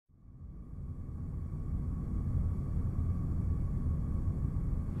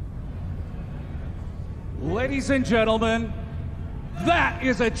Ladies and gentlemen, that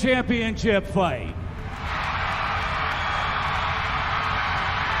is a championship fight.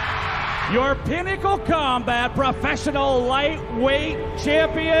 Your Pinnacle Combat Professional Lightweight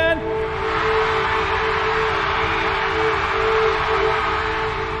Champion,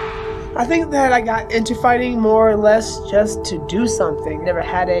 I think that I got into fighting more or less just to do something. Never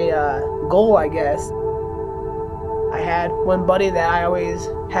had a goal, I guess. I had one buddy that I always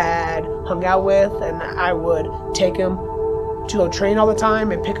had hung out with, and I would take him to go train all the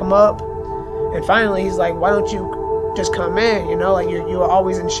time and pick him up. And finally, he's like, why don't you just come in? You know, like you're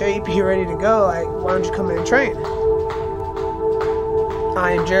always in shape, you're ready to go. Like, why don't you come in and train?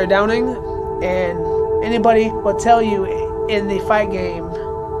 I am Jared Downing, and anybody will tell you in the fight game,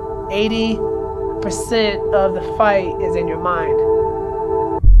 80% of the fight is in your mind.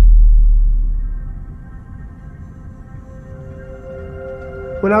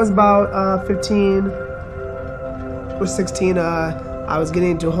 When I was about 15 or 16, I was getting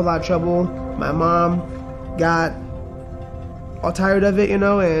into a whole lot of trouble. My mom got all tired of it, you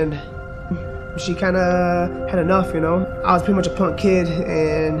know, and she kind of had enough, you know. I was pretty much a punk kid,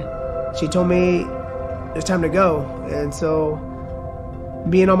 and she told me it's time to go. And so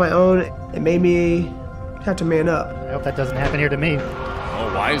being on my own, it made me have to man up. I hope that doesn't happen here to me.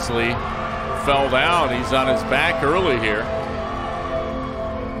 Oh, Wisely fell down. He's on his back early here.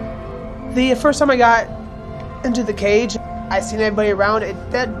 The first time I got into the cage, I seen everybody around.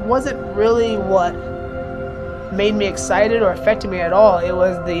 That wasn't really what made me excited or affected me at all. It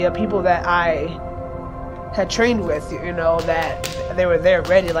was the people that I had trained with, you know, that they were there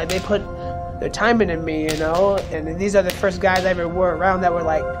ready. Like, they put their time into me, you know, and these are the first guys I ever were around that were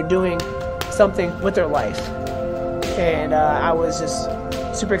like doing something with their life. And I was just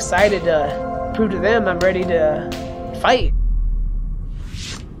super excited to prove to them I'm ready to fight.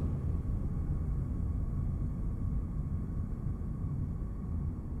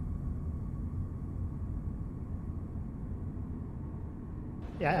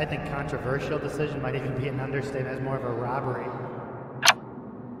 Yeah, I think controversial decision might even be an understatement. It's more of a robbery.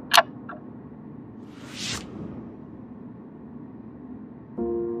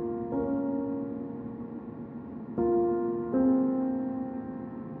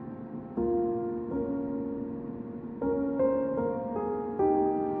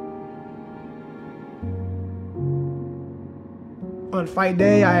 On fight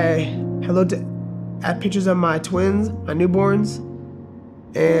day, I had looked at pictures of my twins, my newborns,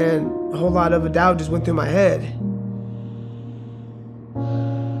 and a whole lot of doubt just went through my head.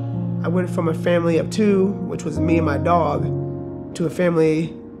 I went from a family of 2, which was me and my dog, to a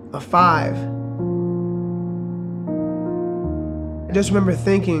family of 5. I just remember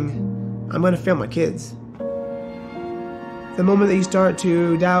thinking, I'm gonna fail my kids. The moment that you start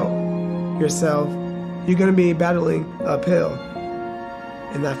to doubt yourself, you're gonna be battling uphill.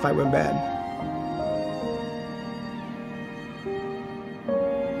 And that fight went bad.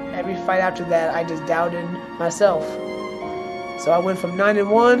 Every fight after that, I just doubted myself. So I went from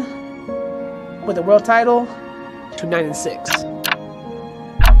 9-1 with a world title to 9-6.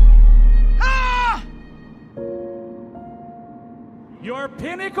 Ah! Your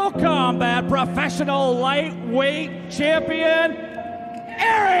Pinnacle Combat Professional Lightweight Champion,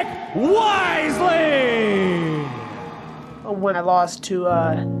 Eric Wisely! When I lost to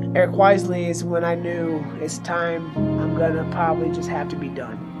Eric Wisely is when I knew it's time. I'm gonna probably just have to be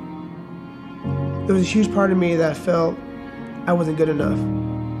done. There was a huge part of me that felt I wasn't good enough.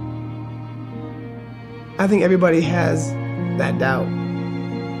 I think everybody has that doubt,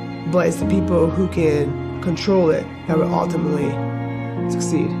 but it's the people who can control it that will ultimately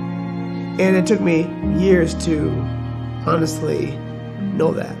succeed. And it took me years to honestly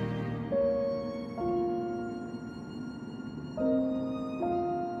know that.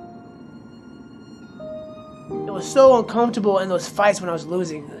 It was so uncomfortable in those fights when I was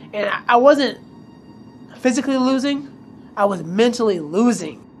losing. And I wasn't physically losing, I was mentally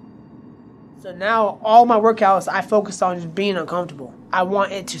losing. So now all my workouts, I focus on just being uncomfortable. I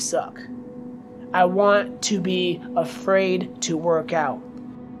want it to suck. I want to be afraid to work out.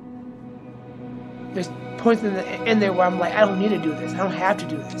 There's points in there where I'm like, I don't need to do this. I don't have to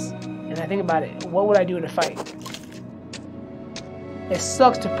do this. And I think about it, what would I do in a fight? It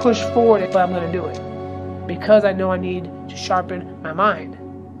sucks to push forward, but I'm gonna do it. Because I know I need to sharpen my mind.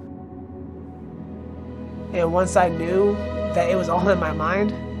 And once I knew that it was all in my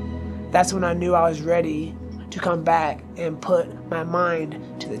mind, that's when I knew I was ready to come back and put my mind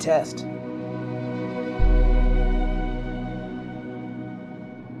to the test.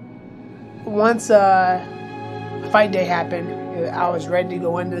 Once fight day happened, I was ready to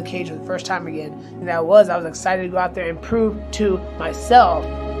go into the cage for the first time again. And I was excited to go out there and prove to myself.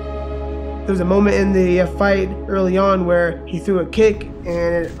 There was a moment in the fight early on where he threw a kick and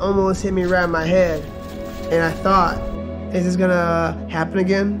it almost hit me right in my head. And I thought, is this gonna happen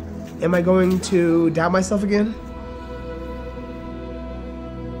again? Am I going to doubt myself again?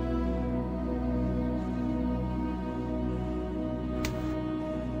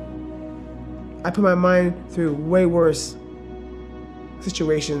 I put my mind through way worse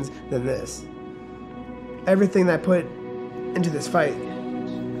situations than this. Everything that I put into this fight,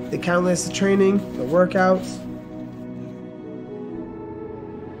 the countless training, the workouts.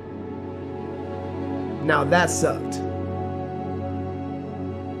 Now that sucked.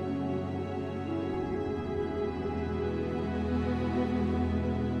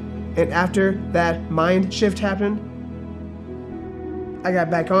 And after that mind shift happened, I got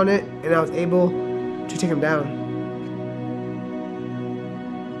back on it and I was able to take him down.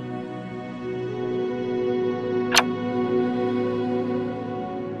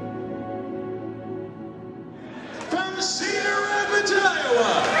 From Cedar Rapids,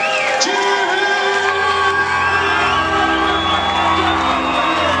 Iowa,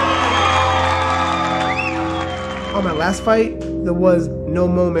 on my last fight, there was no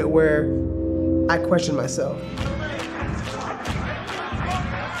moment where I questioned myself.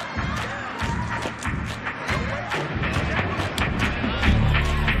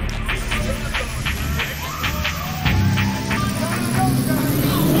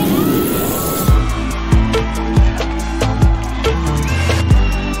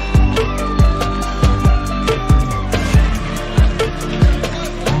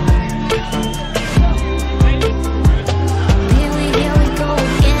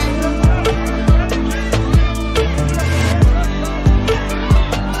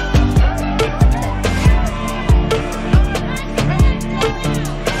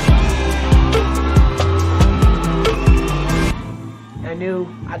 I knew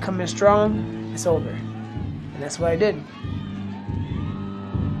I come in strong and sober, and that's what I did.